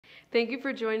Thank you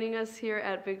for joining us here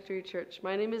at Victory Church.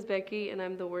 My name is Becky, and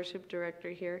I'm the worship director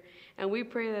here, and we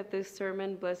pray that this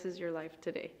sermon blesses your life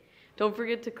today. Don't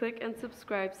forget to click and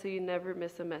subscribe so you never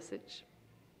miss a message.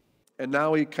 And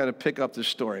now we kind of pick up the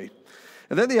story.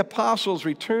 And then the apostles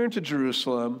returned to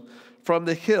Jerusalem from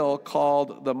the hill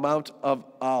called the Mount of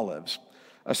Olives,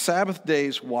 a Sabbath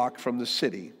day's walk from the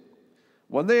city.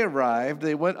 When they arrived,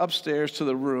 they went upstairs to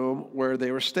the room where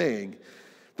they were staying.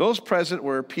 Those present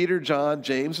were Peter, John,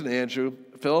 James, and Andrew,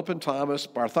 Philip and Thomas,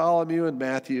 Bartholomew and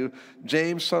Matthew,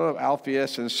 James, son of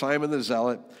Alphaeus, and Simon the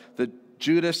Zealot,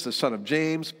 Judas, the son of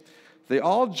James. They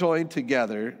all joined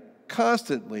together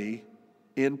constantly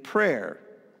in prayer,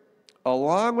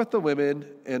 along with the women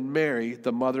and Mary,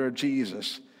 the mother of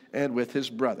Jesus, and with his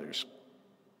brothers.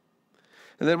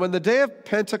 And then when the day of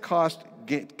Pentecost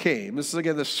came, this is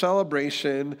again the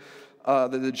celebration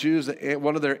that the Jews,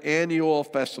 one of their annual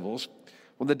festivals.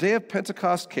 When the day of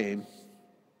Pentecost came,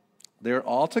 they were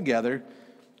all together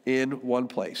in one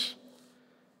place.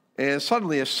 And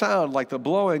suddenly a sound like the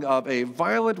blowing of a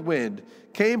violent wind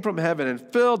came from heaven and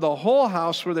filled the whole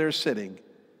house where they were sitting.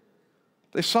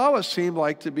 They saw what seemed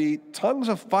like to be tongues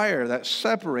of fire that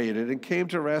separated and came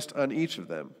to rest on each of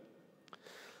them.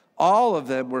 All of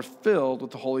them were filled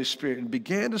with the Holy Spirit and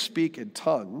began to speak in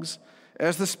tongues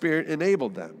as the Spirit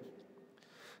enabled them.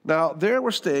 Now there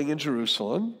were staying in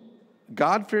Jerusalem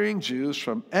God-fearing Jews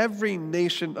from every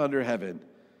nation under heaven.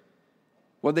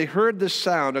 When they heard this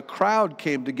sound, a crowd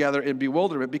came together in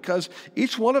bewilderment because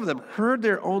each one of them heard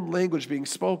their own language being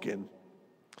spoken.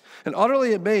 And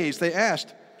utterly amazed, they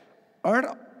asked, "Aren't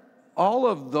all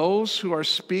of those who are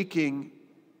speaking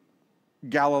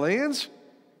Galileans?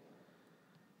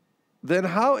 Then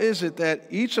how is it that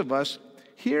each of us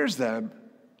hears them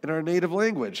in our native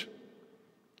language?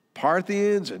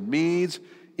 Parthians and Medes,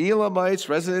 Elamites,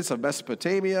 residents of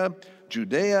Mesopotamia,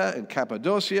 Judea and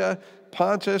Cappadocia,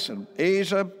 Pontus and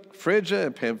Asia, Phrygia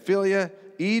and Pamphylia,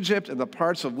 Egypt and the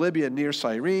parts of Libya near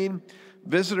Cyrene,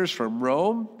 visitors from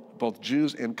Rome, both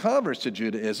Jews and converts to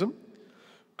Judaism,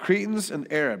 Cretans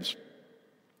and Arabs.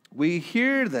 We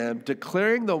hear them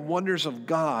declaring the wonders of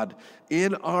God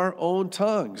in our own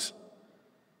tongues."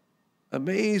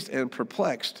 Amazed and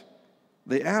perplexed,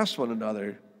 they asked one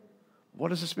another, "What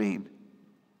does this mean?"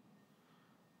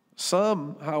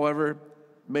 Some, however,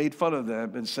 made fun of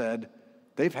them and said,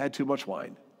 "They've had too much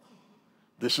wine.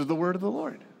 This is the word of the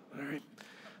Lord." All right.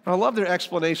 I love their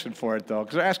explanation for it, though,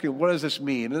 because they're asking, "What does this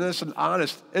mean?" And it's an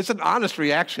honest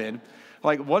reaction.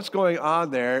 Like, what's going on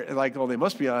there? And like, oh, they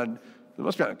must be on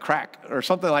crack or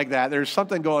something like that. There's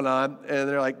something going on, and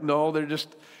they're like, no,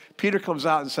 Peter comes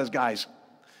out and says, "Guys,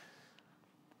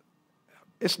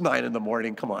 it's 9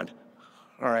 a.m. Come on,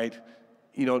 all right?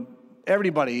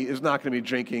 Everybody is not going to be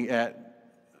drinking at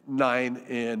 9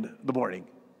 a.m,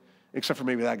 except for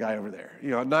maybe that guy over there.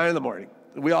 9 a.m.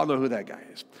 We all know who that guy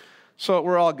is. So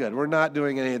we're all good. We're not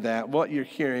doing any of that. What you're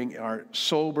hearing are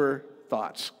sober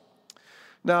thoughts."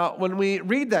 Now, when we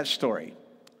read that story,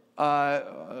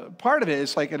 part of it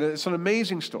is it's an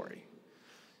amazing story.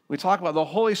 We talk about the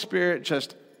Holy Spirit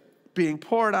just being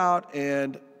poured out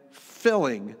and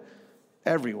filling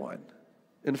everyone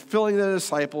and filling the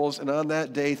disciples, and on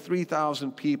that day,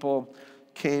 3,000 people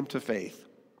came to faith.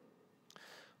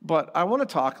 But I want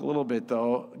to talk a little bit,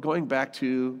 though, going back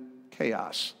to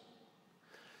chaos.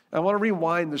 I want to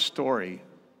rewind the story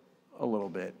a little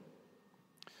bit.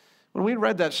 When we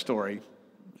read that story,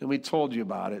 and we told you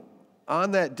about it,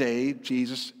 on that day,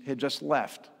 Jesus had just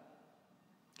left.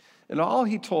 And all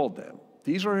he told them,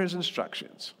 these were his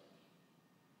instructions.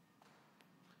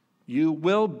 You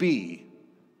will be,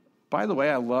 by the way,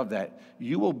 I love that,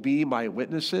 you will be my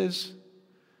witnesses.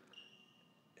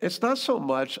 It's not so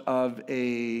much of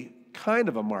a kind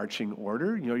of a marching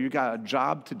order. You got a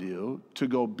job to do to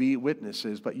go be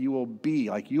witnesses, but you will be,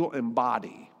 you'll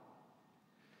embody.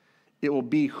 It will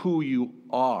be who you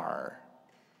are.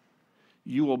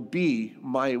 You will be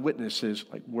my witnesses,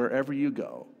 wherever you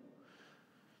go.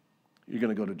 You're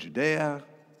going to go to Judea.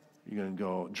 You're going to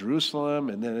go Jerusalem.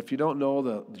 And then if you don't know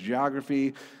the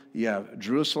geography, you have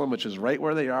Jerusalem, which is right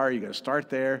where they are. You're going to start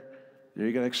there.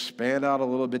 You're going to expand out a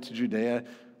little bit to Judea.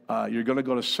 You're going to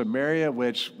go to Samaria,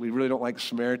 which we really don't like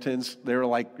Samaritans. They're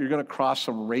you're going to cross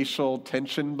some racial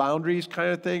tension boundaries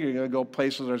kind of thing. You're going to go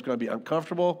places where it's going to be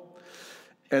uncomfortable.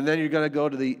 And then you're going to go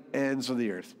to the ends of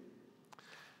the earth.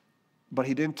 But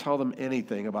he didn't tell them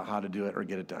anything about how to do it or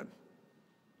get it done.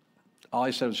 All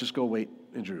he said was just go wait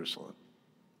in Jerusalem.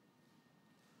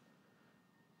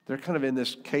 They're kind of in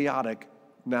this chaotic,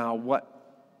 now what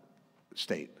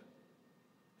state?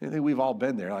 I think we've all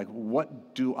been there.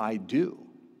 What do I do?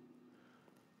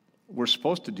 We're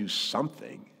supposed to do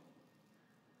something.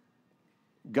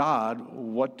 God,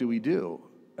 what do we do?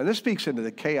 And this speaks into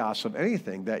the chaos of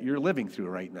anything that you're living through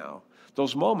right now.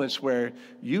 Those moments where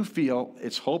you feel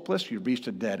it's hopeless, you've reached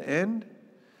a dead end,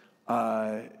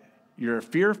 you're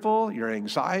fearful, you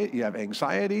have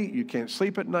anxiety, you can't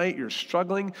sleep at night, you're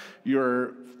struggling,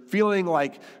 you're feeling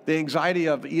like the anxiety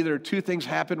of either two things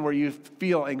happen where you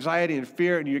feel anxiety and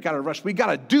fear and you got to rush. We got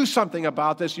to do something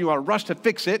about this. You want to rush to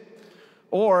fix it.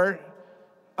 Or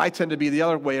I tend to be the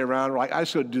other way around. We're like, I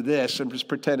just go do this and just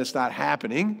pretend it's not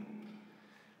happening.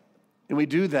 And we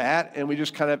do that and we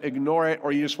just kind of ignore it,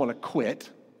 or you just want to quit.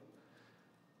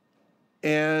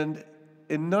 And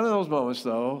in none of those moments,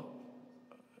 though,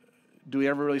 do we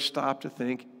ever really stop to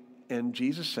think? And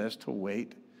Jesus says to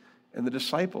wait. And the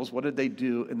disciples, what did they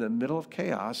do in the middle of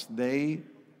chaos? They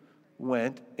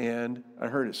went and, I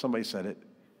heard it, somebody said it,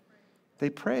 they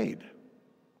prayed.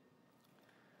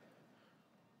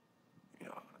 You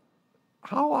know,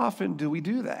 how often do we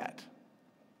do that?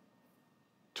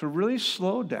 To really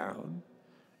slow down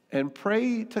and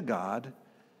pray to God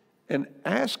and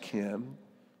ask Him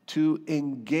to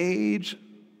engage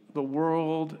the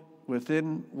world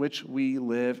within which we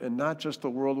live, and not just the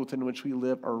world within which we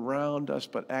live around us,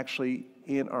 but actually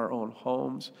in our own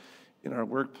homes, in our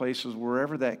workplaces,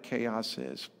 wherever that chaos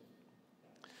is.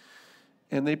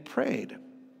 And they prayed.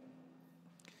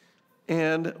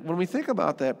 And when we think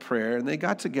about that prayer, and they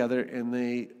got together in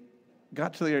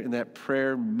that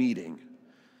prayer meeting.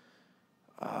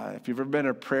 If you've ever been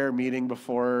in a prayer meeting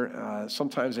before,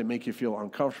 sometimes they make you feel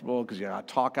uncomfortable because you got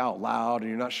to talk out loud and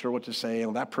you're not sure what to say.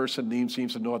 And that person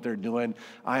seems to know what they're doing.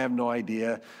 I have no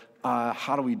idea.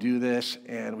 How do we do this?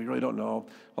 And we really don't know.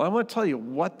 Well, I want to tell you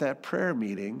what that prayer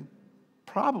meeting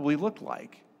probably looked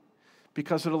like,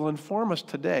 because it'll inform us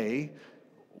today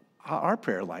how our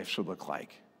prayer life should look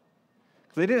like.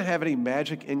 They didn't have any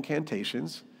magic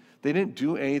incantations. They didn't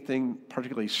do anything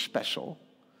particularly special.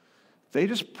 They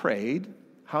just prayed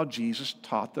how Jesus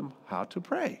taught them how to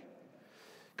pray.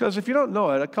 Because if you don't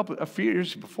know it, a few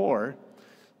years before,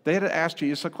 they had to ask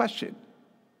Jesus a question.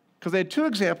 Because they had two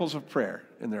examples of prayer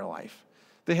in their life.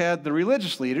 They had the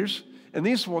religious leaders, and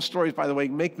these stories, by the way,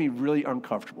 make me really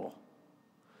uncomfortable.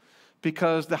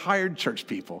 Because the hired church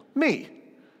people, me,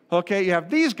 okay, you have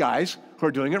these guys who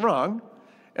are doing it wrong,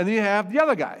 and then you have the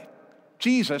other guy,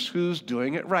 Jesus, who's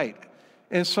doing it right.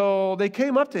 And so they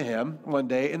came up to him one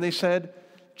day and they said,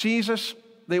 Jesus,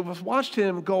 they watched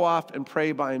him go off and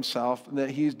pray by himself, and that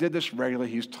he did this regularly.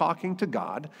 He's talking to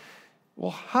God.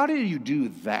 Well, how do you do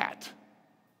that?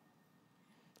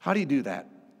 How do you do that?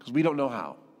 Because we don't know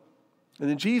how. And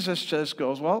then Jesus just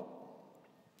goes, well,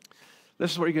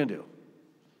 this is what you're going to do.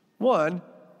 One,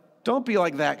 don't be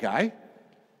like that guy.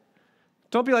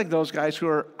 Don't be like those guys who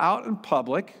are out in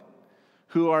public,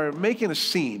 who are making a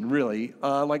scene, really,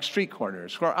 like street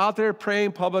corners, who are out there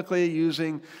praying publicly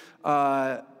using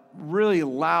really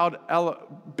loud,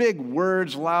 big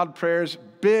words, loud prayers,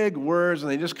 big words,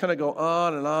 and they just kind of go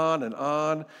on and on and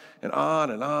on and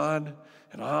on and on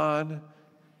and on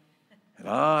and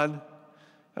on.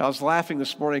 And I was laughing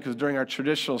this morning because during our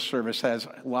traditional service has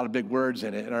a lot of big words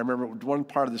in it. And I remember one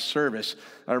part of the service,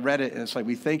 I read it, and it's like,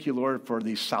 we thank you, Lord, for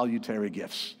these salutary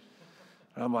gifts.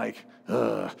 And I'm like,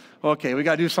 okay, we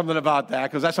got to do something about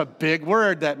that, because that's a big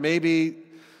word that maybe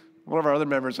one of our other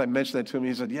members, I mentioned that to him.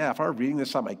 He said, yeah, if I were reading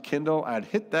this on my Kindle, I'd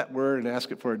hit that word and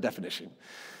ask it for a definition.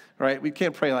 All right, we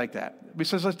can't pray like that. He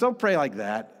says, let's don't pray like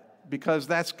that, because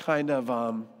that's kind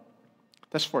of,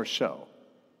 that's for a show.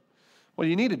 What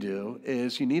you need to do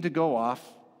is you need to go off.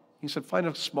 He said, find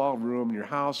a small room in your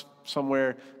house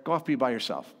somewhere, go off, be by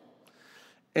yourself.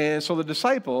 And so the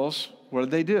disciples, what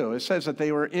did they do? It says that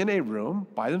they were in a room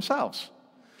by themselves.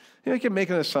 You can make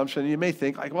an assumption. You may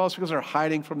think, like, well, it's because they're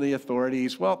hiding from the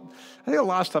authorities. Well, I think a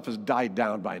lot of stuff has died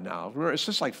down by now. Remember, it's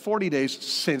just like 40 days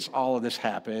since all of this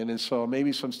happened, and so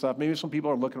maybe some people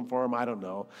are looking for them, I don't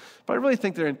know. But I really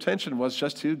think their intention was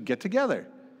just to get together.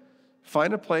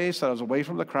 Find a place that was away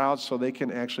from the crowd so they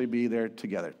can actually be there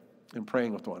together and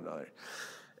praying with one another.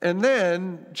 And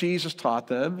then Jesus taught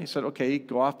them. He said, okay,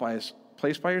 go off by a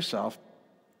place by yourself.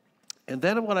 And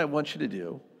then what I want you to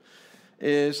do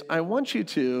is I want you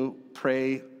to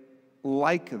pray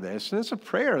like this. And it's a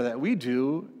prayer that we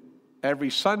do every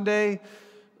Sunday,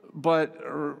 but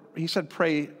he said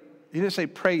pray. He didn't say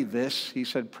pray this. He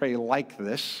said pray like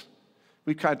this.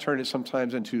 We kind of turn it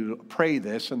sometimes into pray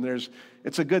this, and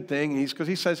it's a good thing. Because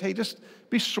he says, hey, just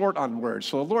be short on words.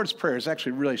 So the Lord's Prayer is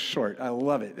actually really short. I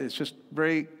love it. It's just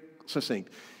very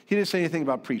succinct. He didn't say anything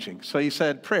about preaching. So he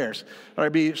said prayers. All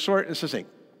right, be short and succinct.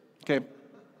 Okay.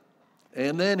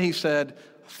 And then he said,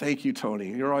 thank you, Tony.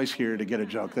 You're always here to get a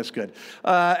joke. That's good.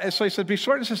 And so he said, be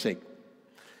short and succinct.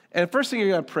 And the first thing you're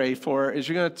going to pray for is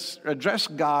you're going to address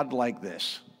God like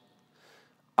this.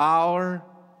 Our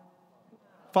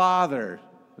Father,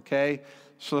 okay?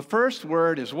 So the first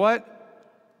word is what?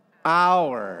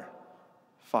 Our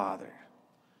Father.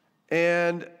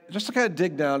 And just to kind of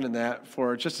dig down in that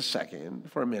for just a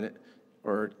second, for a minute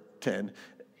or 10.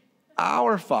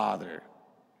 Our Father,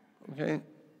 okay?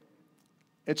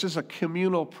 It's just a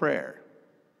communal prayer.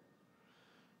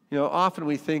 You know, often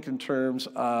we think in terms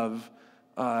of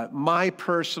my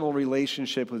personal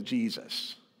relationship with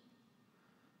Jesus.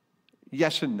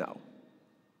 Yes and no.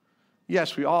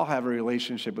 Yes, we all have a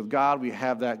relationship with God. We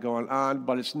have that going on,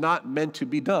 but it's not meant to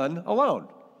be done alone.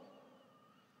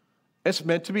 It's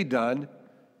meant to be done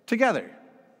together.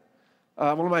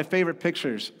 One of my favorite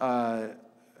pictures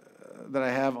that I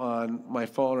have on my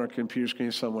phone or computer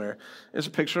screen somewhere is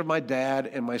a picture of my dad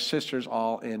and my sisters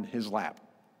all in his lap.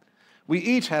 We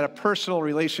each had a personal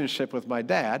relationship with my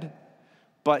dad,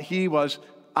 but he was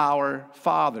our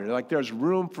father. Like there's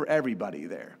room for everybody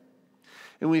there.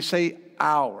 And we say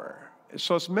our.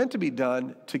 So it's meant to be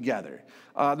done together.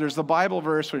 There's the Bible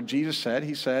verse where Jesus said,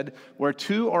 he said, where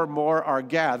two or more are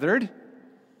gathered,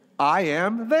 I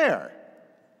am there.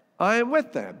 I am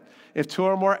with them. If two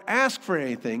or more ask for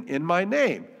anything in my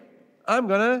name, I'm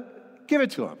going to give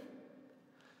it to them.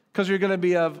 Because you're going to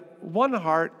be of one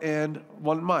heart and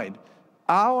one mind.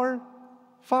 Our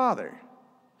Father.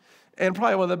 And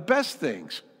probably one of the best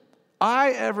things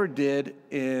I ever did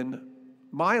in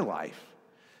my life,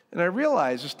 and I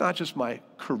realize it's not just my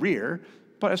career,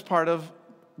 but as part of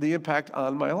the impact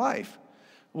on my life,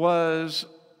 was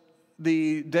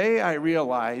the day I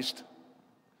realized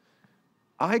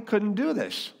I couldn't do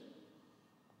this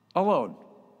alone.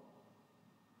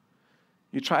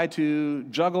 You try to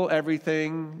juggle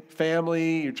everything,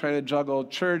 family, you're trying to juggle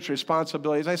church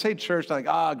responsibilities. I say church, not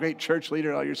like, great church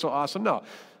leader, oh, you're so awesome. No,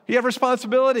 you have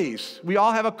responsibilities. We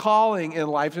all have a calling in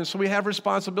life, and so we have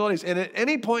responsibilities. And at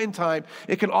any point in time,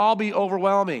 it can all be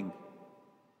overwhelming.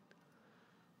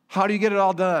 How do you get it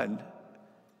all done?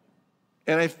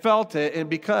 And I felt it, and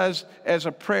because as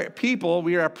a people,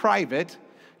 we are private,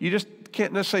 you just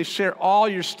can't necessarily share all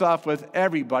your stuff with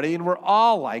everybody, and we're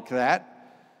all like that.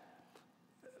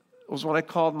 It was when I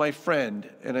called my friend,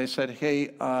 and I said,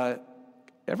 hey,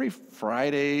 every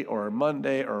Friday or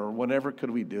Monday or whenever could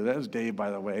we do that? It was Dave, by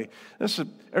the way.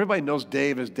 Everybody knows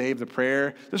Dave as Dave the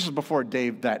Prayer. This is before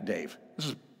Dave, that Dave. This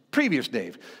is previous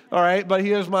Dave, all right? But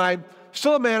he is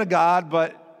still a man of God,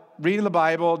 but reading the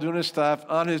Bible, doing his stuff,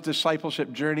 on his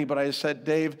discipleship journey. But I said,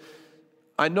 Dave,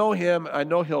 I know him, I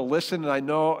know he'll listen, and I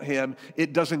know him.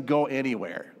 It doesn't go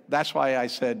anywhere. That's why I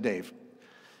said, Dave,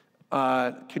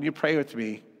 can you pray with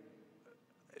me?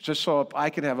 Just so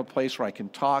I can have a place where I can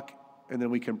talk, and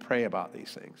then we can pray about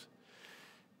these things.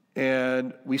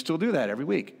 And we still do that every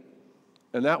week.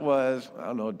 And that was, I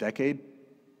don't know, a decade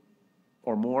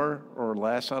or more or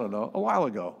less, I don't know, a while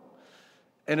ago.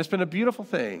 And it's been a beautiful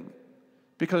thing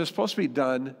because it's supposed to be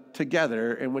done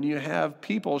together. And when you have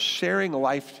people sharing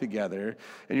life together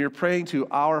and you're praying to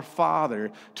our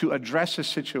Father to address a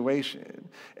situation,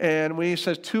 and when he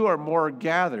says two or more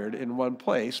gathered in one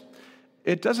place,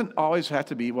 it doesn't always have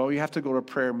to be, well, we have to go to a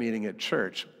prayer meeting at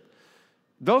church.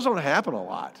 Those don't happen a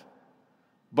lot.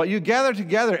 But you gather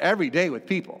together every day with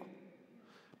people.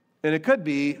 And it could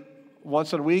be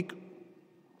once a week,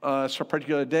 so a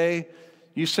particular day,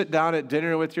 you sit down at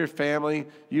dinner with your family,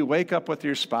 you wake up with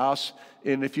your spouse,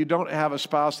 and if you don't have a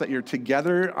spouse that you're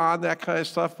together on that kind of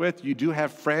stuff with, you do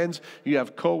have friends, you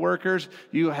have coworkers,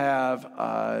 you have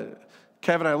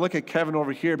Kevin. I look at Kevin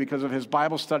over here because of his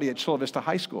Bible study at Chula Vista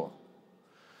High School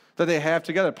that they have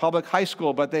together, public high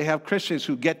school, but they have Christians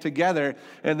who get together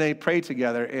and they pray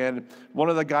together. And one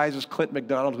of the guys is Clint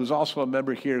McDonald, who's also a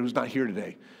member here, who's not here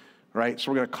today, right?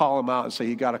 So we're going to call him out and say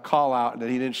he got a call out and then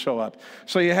he didn't show up.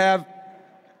 So you have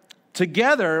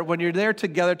together, when you're there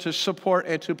together to support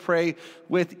and to pray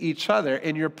with each other,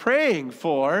 and you're praying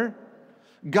for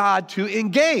God to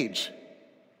engage.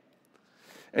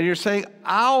 And you're saying,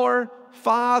 our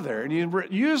Father, and you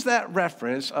use that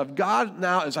reference of God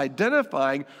now as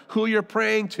identifying who you're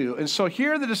praying to. And so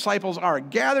here the disciples are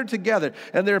gathered together,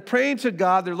 and they're praying to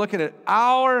God. They're looking at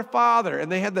our Father,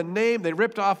 and they had the name. They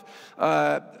ripped off,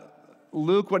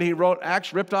 Luke, when he wrote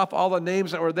Acts, ripped off all the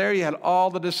names that were there. You had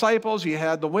all the disciples. You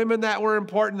had the women that were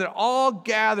important. They're all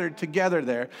gathered together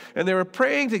there, and they were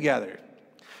praying together.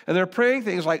 And they're praying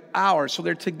things like ours, so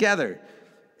they're together,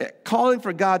 calling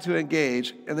for God to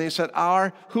engage. And they said,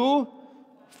 our who?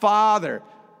 Father.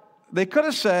 They could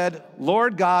have said,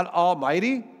 Lord God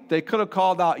Almighty. They could have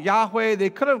called out Yahweh. They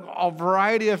could have a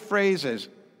variety of phrases.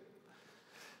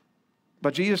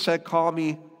 But Jesus said, call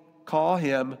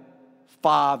him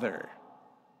Father.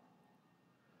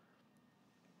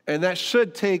 And that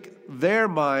should take their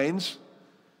minds,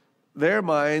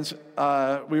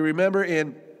 we remember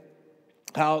in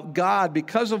how God,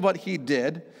 because of what he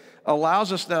did,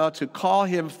 allows us now to call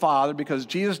him Father because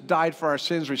Jesus died for our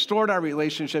sins, restored our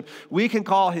relationship. We can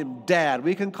call him Dad.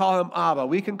 We can call him Abba.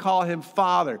 We can call him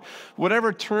Father.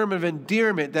 Whatever term of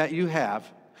endearment that you have,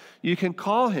 you can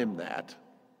call him that.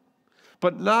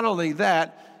 But not only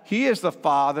that, he is the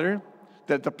Father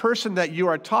that the person that you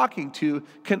are talking to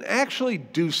can actually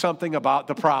do something about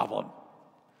the problem.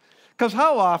 Because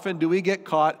how often do we get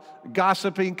caught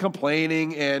gossiping,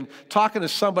 complaining, and talking to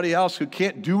somebody else who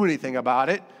can't do anything about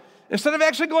it, instead of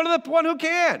actually going to the one who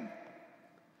can?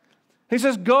 He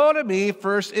says, go to me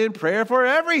first in prayer for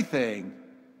everything.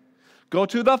 Go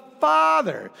to the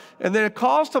Father. And then it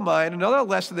calls to mind another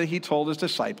lesson that he told his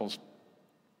disciples.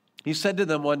 He said to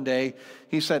them one day,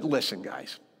 he said, listen,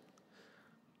 guys,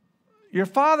 your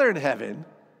Father in heaven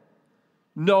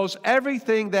knows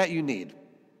everything that you need.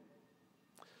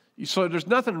 So there's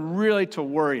nothing really to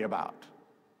worry about.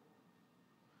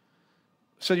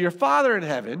 So your Father in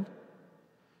heaven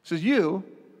says, you,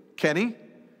 Kenny,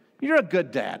 you're a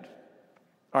good dad.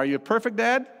 Are you a perfect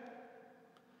dad?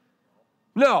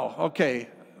 No. Okay.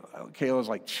 Kayla's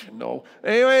like, no.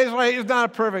 Anyways, he's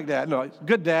not a perfect dad. No,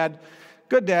 good dad.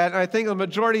 Good dad. And I think the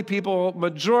majority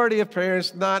of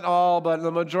parents, not all, but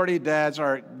the majority of dads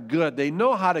are good. They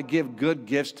know how to give good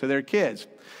gifts to their kids.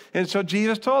 And so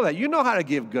Jesus told that. You know how to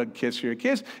give good gifts to your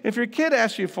kids. If your kid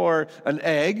asks you for an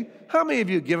egg, how many of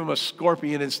you give them a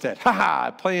scorpion instead?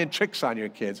 Playing tricks on your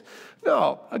kids.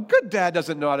 No, a good dad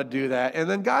doesn't know how to do that. And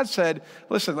then God said,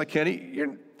 listen, like Kenny,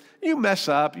 you mess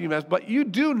up, but you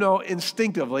do know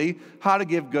instinctively how to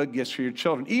give good gifts for your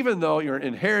children, even though you're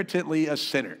inherently a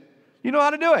sinner. You know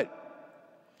how to do it.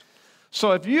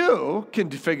 So if you can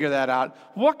figure that out,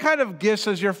 what kind of gifts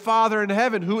is your Father in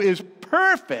heaven, who is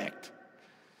perfect,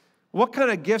 what kind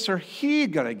of gifts are he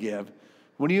going to give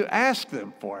when you ask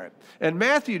them for it? And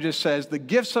Matthew just says the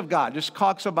gifts of God, just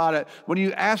talks about it. When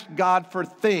you ask God for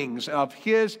things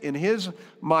in his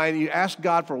mind, you ask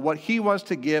God for what he wants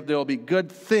to give, there will be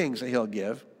good things that he'll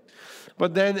give.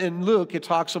 But then in Luke, it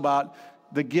talks about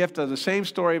the gift of the same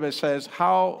story, but it says,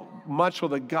 how much will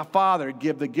the Father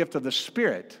give the gift of the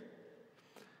Spirit?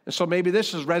 And so maybe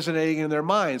this is resonating in their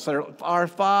minds. Our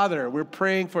Father, we're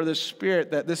praying for the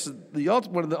Spirit, that this is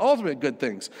one of the ultimate good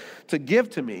things, to give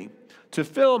to me, to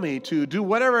fill me, to do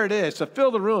whatever it is, to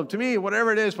fill the room, to me,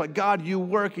 whatever it is. But God, you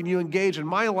work and you engage in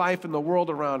my life and the world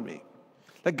around me.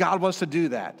 That God wants to do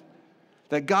that.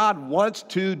 That God wants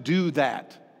to do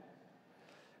that.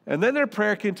 And then their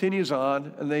prayer continues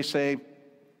on, and they say,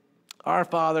 our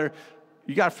Father,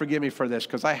 you got to forgive me for this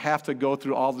because I have to go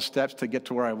through all the steps to get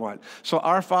to where I want. So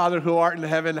our Father who art in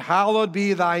heaven, hallowed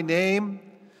be thy name.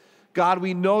 God,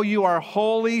 we know you are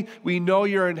holy. We know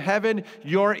you're in heaven.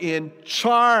 You're in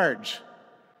charge.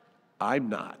 I'm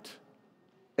not.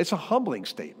 It's a humbling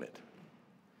statement.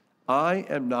 I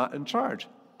am not in charge.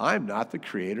 I'm not the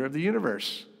creator of the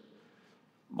universe.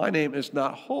 My name is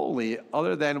not holy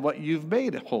other than what you've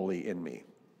made holy in me.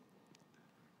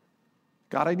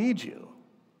 God, I need you.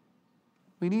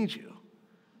 We need you.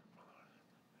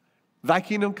 Thy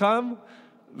kingdom come,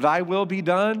 thy will be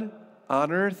done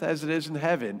on earth as it is in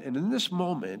heaven. And in this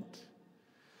moment,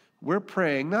 we're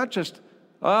praying not just,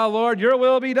 oh, Lord, your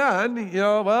will be done.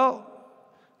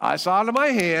 I saw it in my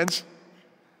hands.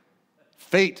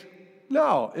 Fate.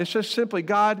 No, it's just simply,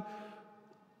 God,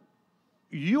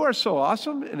 you are so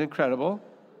awesome and incredible.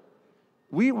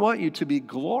 We want you to be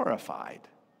glorified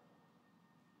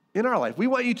in our life. We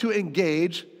want you to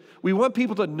engage. We want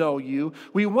people to know you.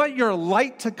 We want your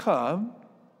light to come.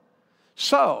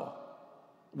 So,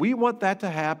 we want that to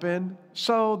happen.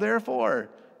 So, therefore,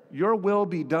 your will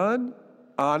be done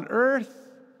on earth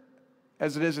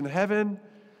as it is in heaven,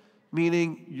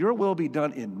 meaning your will be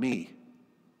done in me.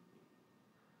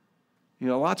 A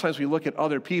lot of times we look at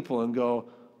other people and go,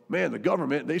 man, the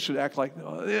government, they should act like,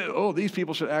 these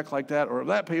people should act like that, or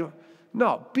that people.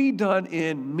 No, be done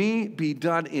in me, be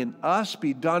done in us,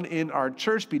 be done in our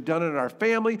church, be done in our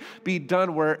family, be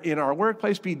done in our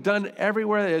workplace, be done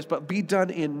everywhere it is, but be done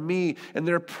in me. And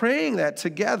they're praying that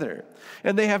together.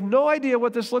 And they have no idea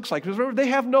what this looks like. Because remember, they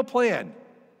have no plan.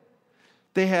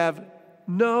 They have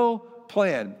no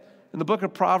plan. In the book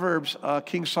of Proverbs,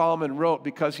 King Solomon wrote,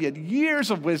 because he had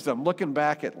years of wisdom looking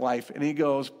back at life, and he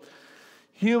goes,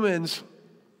 humans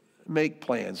make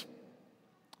plans.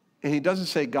 And he doesn't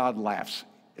say God laughs.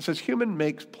 It says human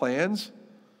makes plans,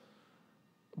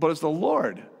 but it's the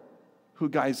Lord who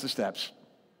guides the steps.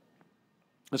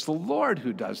 It's the Lord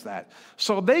who does that.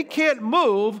 So they can't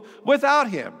move without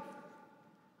him.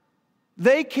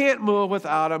 They can't move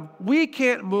without him. We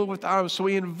can't move without him. So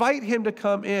we invite him to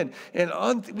come in. And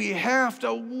we have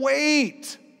to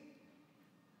wait.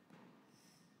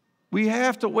 We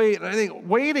have to wait. And I think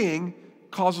waiting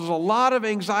causes a lot of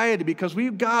anxiety because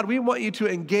God, we want you to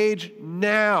engage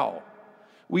now.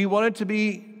 We want it to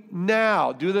be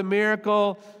now. Do the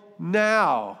miracle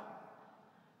now.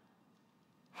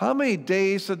 How many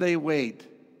days did they wait?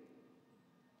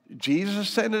 Jesus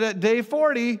ascended at day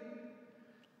 40.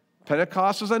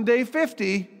 Pentecost was on day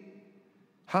 50.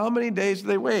 How many days did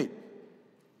they wait?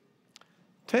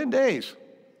 10 days.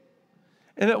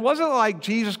 And it wasn't like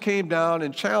Jesus came down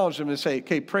and challenged them and say,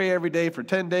 okay, pray every day for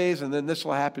 10 days and then this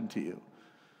will happen to you.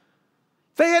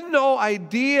 They had no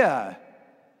idea.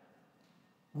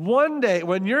 One day,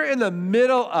 when you're in the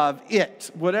middle of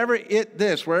wherever it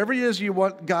is you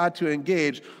want God to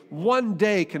engage, one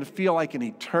day can feel like an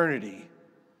eternity.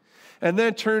 And then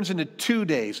it turns into 2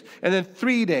 days, and then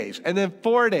 3 days, and then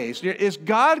 4 days. Is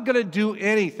God going to do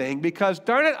anything? Because,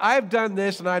 darn it, I've done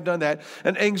this and I've done that.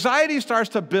 And anxiety starts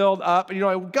to build up, and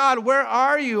you're like, God, where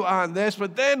are you on this?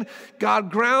 But then God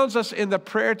grounds us in the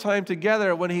prayer time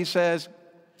together when he says,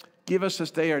 give us this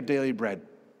day our daily bread.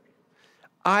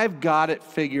 I've got it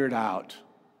figured out.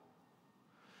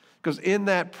 Because in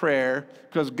that prayer,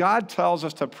 because God tells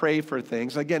us to pray for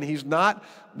things. Again, he's not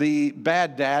the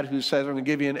bad dad who says, I'm going to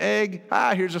give you an egg.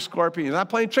 Here's a scorpion. He's not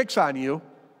playing tricks on you.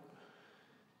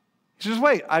 He says,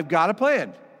 wait, I've got a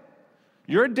plan.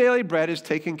 Your daily bread is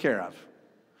taken care of.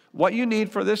 What you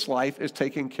need for this life is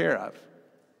taken care of.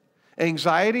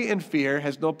 Anxiety and fear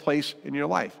has no place in your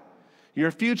life. Your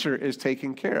future is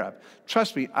taken care of.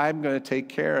 Trust me, I'm going to take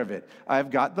care of it. I've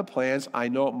got the plans. I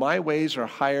know my ways are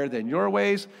higher than your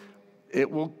ways. It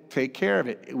will take care of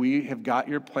it. We have got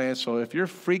your plan. So if you're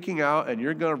freaking out and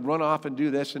you're going to run off and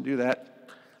do this and do that,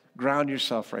 ground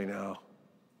yourself right now.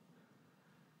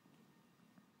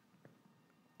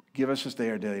 Give us this day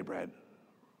our daily bread.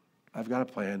 I've got a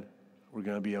plan. We're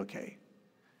going to be okay.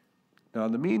 Now,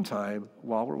 in the meantime,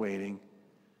 while we're waiting,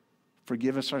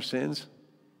 forgive us our sins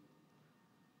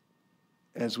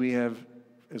as we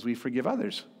forgive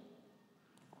others.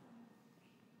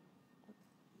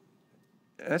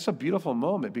 That's a beautiful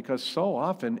moment because so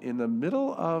often in the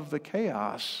middle of the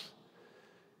chaos,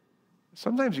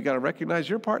 sometimes you got to recognize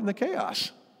your part in the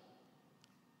chaos.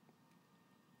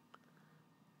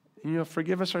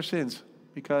 Forgive us our sins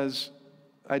because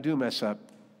I do mess up.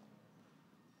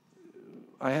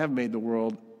 I have made the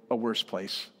world a worse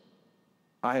place.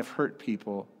 I have hurt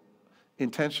people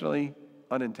intentionally,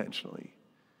 unintentionally.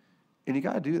 And you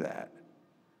got to do that.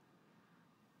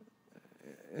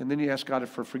 And then you ask God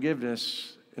for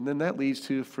forgiveness, and then that leads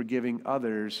to forgiving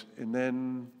others, and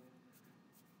then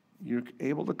you're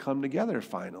able to come together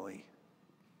finally.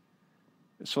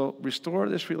 So restore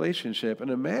this relationship, and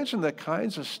imagine the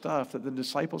kinds of stuff that the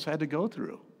disciples had to go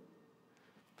through.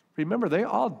 Remember, they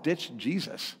all ditched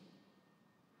Jesus.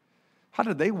 How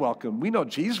did they welcome? We know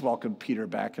Jesus welcomed Peter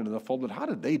back into the fold, but how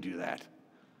did they do that?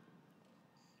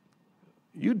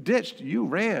 You ditched, you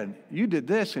ran, you did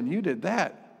this, and you did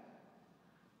that.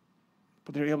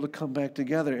 But they're able to come back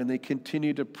together, and they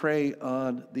continue to pray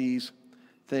on these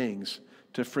things,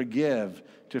 to forgive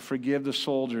the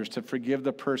soldiers, to forgive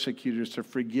the persecutors, to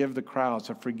forgive the crowds,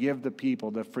 to forgive the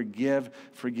people, to forgive.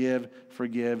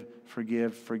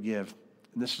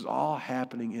 And this is all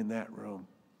happening in that room.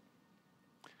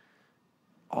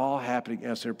 All happening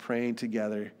as they're praying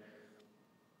together.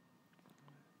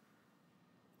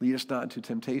 Lead us not into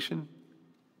temptation.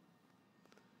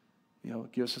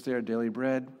 Give us this day our daily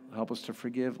bread. Help us to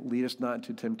forgive. Lead us not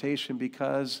into temptation,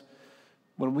 because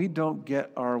when we don't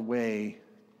get our way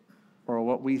or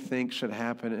what we think should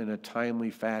happen in a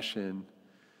timely fashion,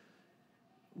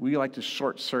 we like to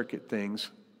short circuit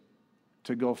things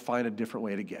to go find a different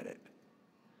way to get it.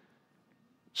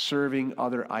 Serving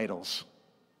other idols,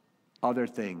 other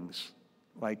things,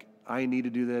 like I need to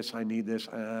do this, I need this.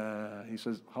 He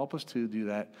says, help us to do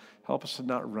that. Help us to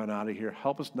not run out of here.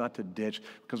 Help us not to ditch,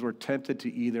 because we're tempted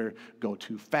to either go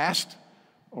too fast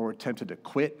or we're tempted to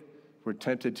quit. We're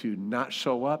tempted to not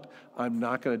show up. I'm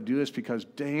not going to do this because,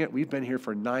 dang it, we've been here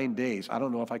for 9 days. I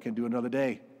don't know if I can do another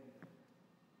day.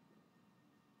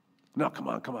 No, come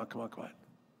on.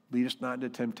 Lead us not into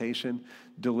temptation.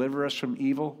 Deliver us from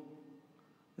evil.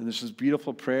 And this is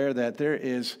beautiful prayer that there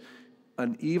is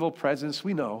an evil presence,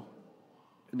 we know,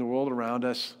 in the world around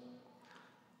us,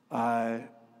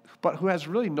 but who has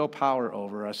really no power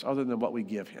over us other than what we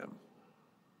give him.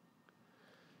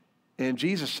 And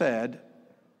Jesus said,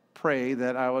 pray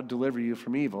that I will deliver you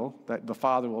from evil, that the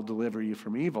Father will deliver you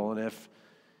from evil. And if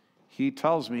he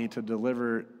tells me to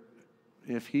deliver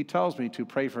if he tells me to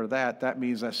pray for that, that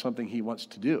means that's something he wants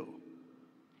to do.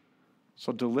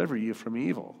 So deliver you from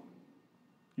evil.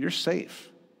 You're safe.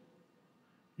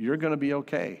 You're going to be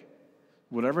okay.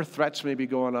 Whatever threats may be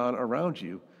going on around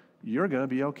you, you're going to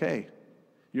be okay.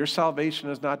 Your salvation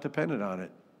is not dependent on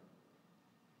it.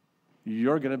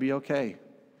 You're going to be okay.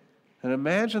 And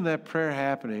imagine that prayer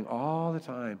happening all the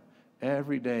time,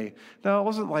 every day. Now, it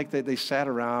wasn't like they sat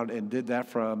around and did that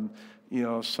from,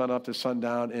 sun up to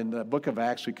sundown. In the book of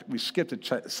Acts, we skipped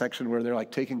a section where they're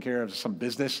like taking care of some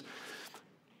business.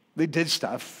 They did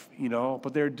stuff,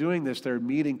 but they're doing this. They're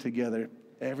meeting together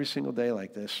every single day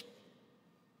like this.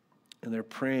 And they're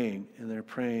praying, and they're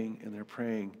praying, and they're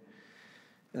praying.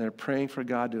 And they're praying for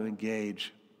God to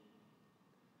engage.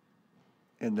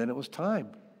 And then it was time.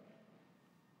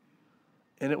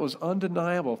 And it was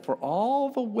undeniable for all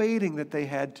the waiting that they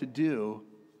had to do.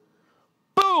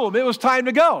 Boom, it was time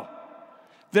to go.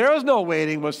 There was no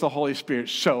waiting once the Holy Spirit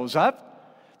shows up.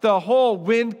 The whole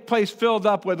place filled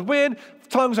up with wind.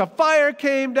 Tongues of fire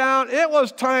came down. It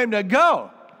was time to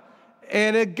go.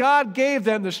 And God gave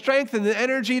them the strength and the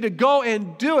energy to go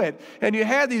and do it. And you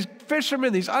had these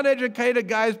fishermen, these uneducated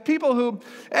guys, people who,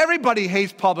 everybody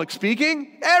hates public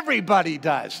speaking. Everybody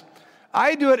does.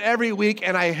 I do it every week,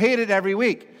 and I hate it every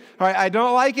week. All right, I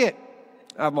don't like it.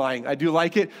 I'm lying. I do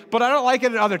like it, but I don't like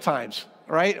it at other times,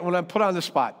 right, when I'm put on the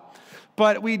spot.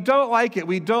 But we don't like it.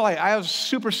 I was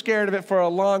super scared of it for a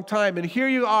long time. And here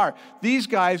you are, these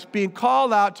guys being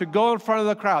called out to go in front of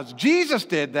the crowds. Jesus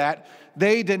did that.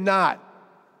 They did not.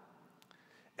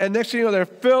 And next thing you know, they're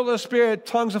filled with the Spirit,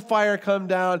 tongues of fire come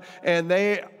down, and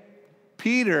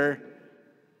Peter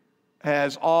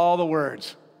has all the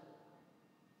words.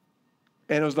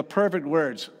 And it was the perfect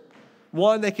words.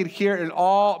 One, they could hear it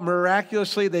all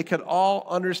miraculously. They could all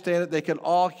understand it. They could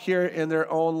all hear it in their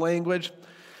own language.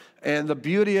 And the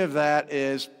beauty of that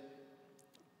is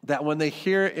that when they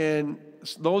hear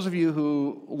those of you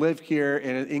who live here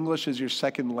and English is your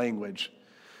second language,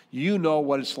 you know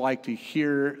what it's like to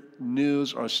hear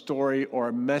news or a story or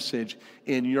a message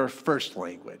in your first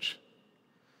language.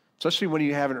 Especially when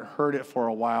you haven't heard it for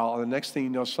a while, and the next thing you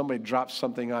know, somebody drops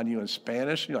something on you in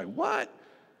Spanish. You're like, what?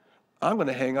 I'm going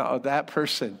to hang out with that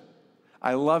person.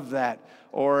 I love that.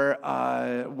 Or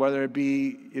whether it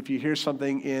be if you hear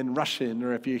something in Russian,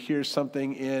 or if you hear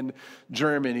something in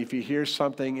German, if you hear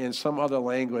something in some other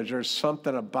language, there's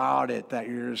something about it that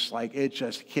you're just like, it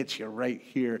just hits you right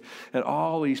here. And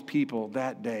all these people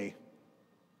that day,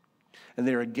 and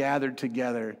they were gathered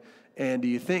together. And do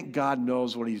you think God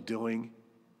knows what he's doing?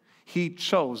 He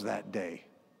chose that day.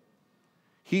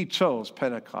 He chose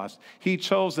Pentecost. He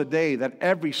chose the day that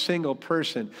every single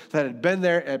person that had been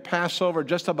there at Passover,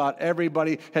 just about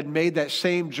everybody had made that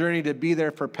same journey to be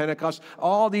there for Pentecost.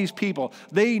 All these people,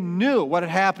 they knew what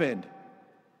had happened.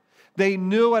 They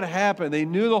knew what happened. They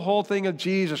knew the whole thing of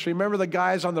Jesus. Remember the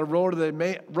guys on the road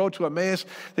to Emmaus?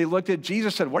 They looked at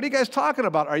Jesus and said, what are you guys talking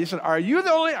about? He said, who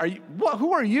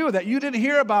are you that you didn't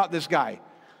hear about this guy?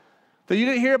 That you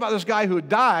didn't hear about this guy who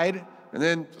died, and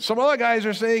then some other guys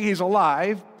are saying he's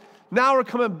alive. Now we're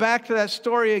coming back to that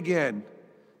story again.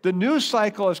 The news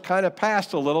cycle has kind of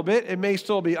passed a little bit. It may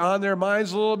still be on their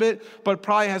minds a little bit, but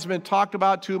probably hasn't been talked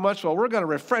about too much. Well, we're going to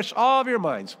refresh all of your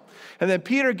minds. And then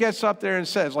Peter gets up there and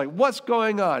says, what's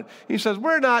going on? He says,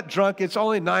 we're not drunk. It's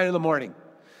only 9 a.m.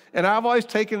 And I've always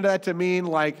taken that to mean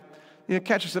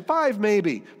catch us at 5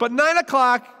 maybe. But 9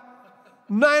 o'clock,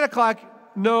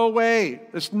 no way.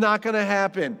 It's not going to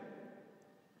happen.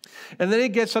 And then he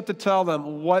gets up to tell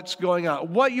them what's going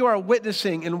on, what you are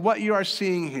witnessing and what you are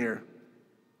seeing here.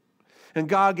 And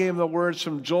God gave him the words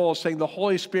from Joel saying the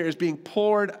Holy Spirit is being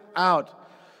poured out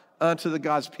onto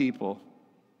God's people.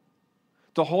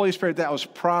 The Holy Spirit that was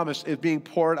promised is being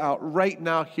poured out right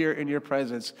now here in your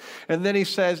presence. And then he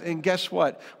says, and guess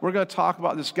what? We're going to talk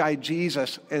about this guy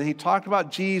Jesus. And he talked about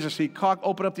Jesus. He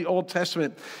opened up the Old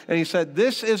Testament. And he said,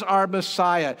 this is our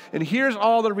Messiah. And here's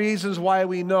all the reasons why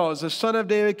we know. As the Son of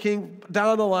David King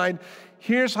down the line,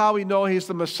 here's how we know he's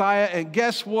the Messiah. And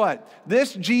guess what?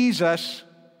 This Jesus,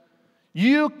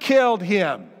 you killed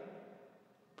him.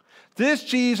 This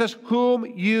Jesus whom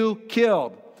you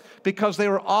killed. Because they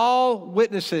were all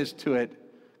witnesses to it,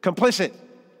 complicit.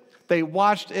 They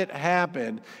watched it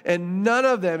happen. And none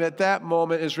of them at that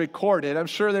moment is recorded. I'm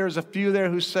sure there was a few there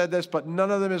who said this, but none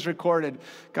of them is recorded.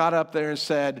 Got up there and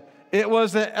said, it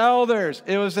was the elders.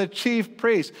 It was the chief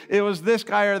priests. It was this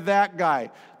guy or that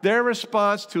guy. Their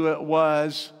response to it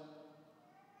was,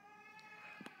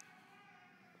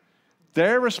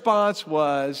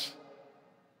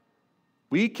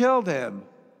 we killed him.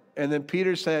 And then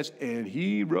Peter says, and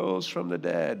he rose from the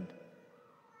dead.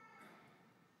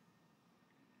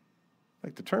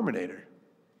 like the Terminator.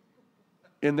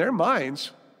 In their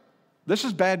minds, this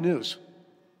is bad news.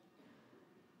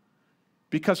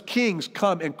 Because kings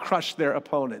come and crush their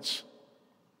opponents.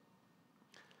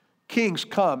 Kings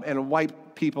come and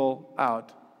wipe people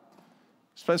out.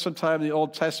 Spend some time in the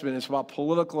Old Testament. It's about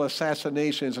political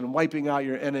assassinations and wiping out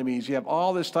your enemies. You have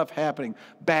all this stuff happening.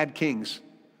 Bad kings.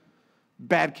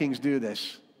 Bad kings do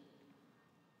this.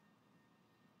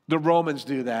 The Romans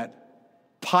do that.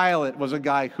 Pilate was a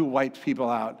guy who wiped people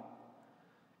out.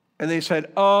 And they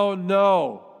said, oh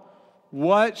no,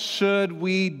 what should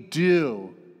we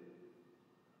do?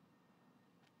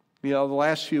 You know, the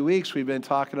last few weeks we've been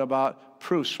talking about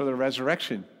proofs for the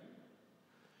resurrection.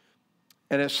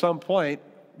 And at some point,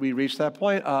 we reached that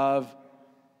point of,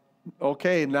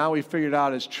 okay, now we figured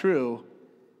out it's true.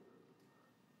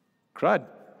 Crud.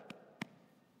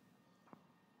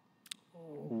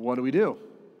 What do we do?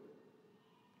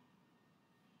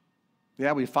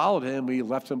 Yeah, we followed him. We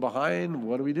left him behind.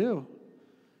 What do we do?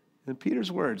 In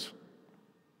Peter's words,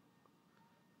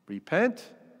 repent,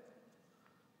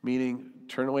 meaning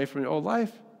turn away from your old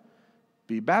life,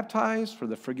 be baptized for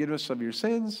the forgiveness of your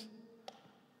sins,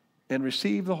 and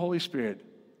receive the Holy Spirit.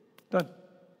 Done.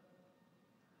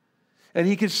 And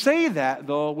he could say that,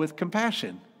 though, with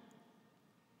compassion.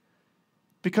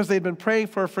 Because they'd been praying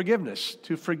for forgiveness,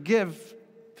 to forgive,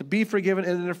 to be forgiven,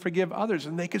 and then to forgive others.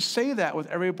 And they could say that with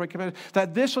every compassion,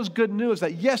 that this was good news,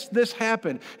 that yes, this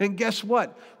happened. And guess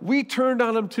what? We turned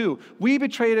on him too. We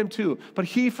betrayed him too. But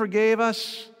he forgave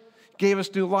us, gave us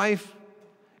new life.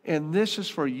 And this is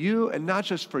for you, and not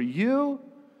just for you,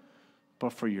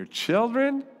 but for your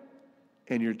children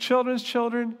and your children's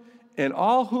children, and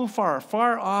all who are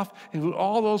far off, and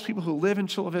all those people who live in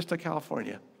Chula Vista,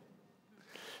 California.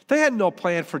 They had no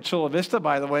plan for Chula Vista,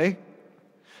 by the way.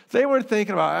 They weren't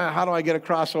thinking about, how do I get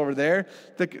across over there?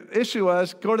 The issue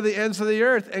was, go to the ends of the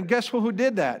earth. And guess who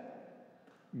did that?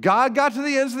 God got to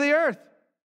the ends of the earth.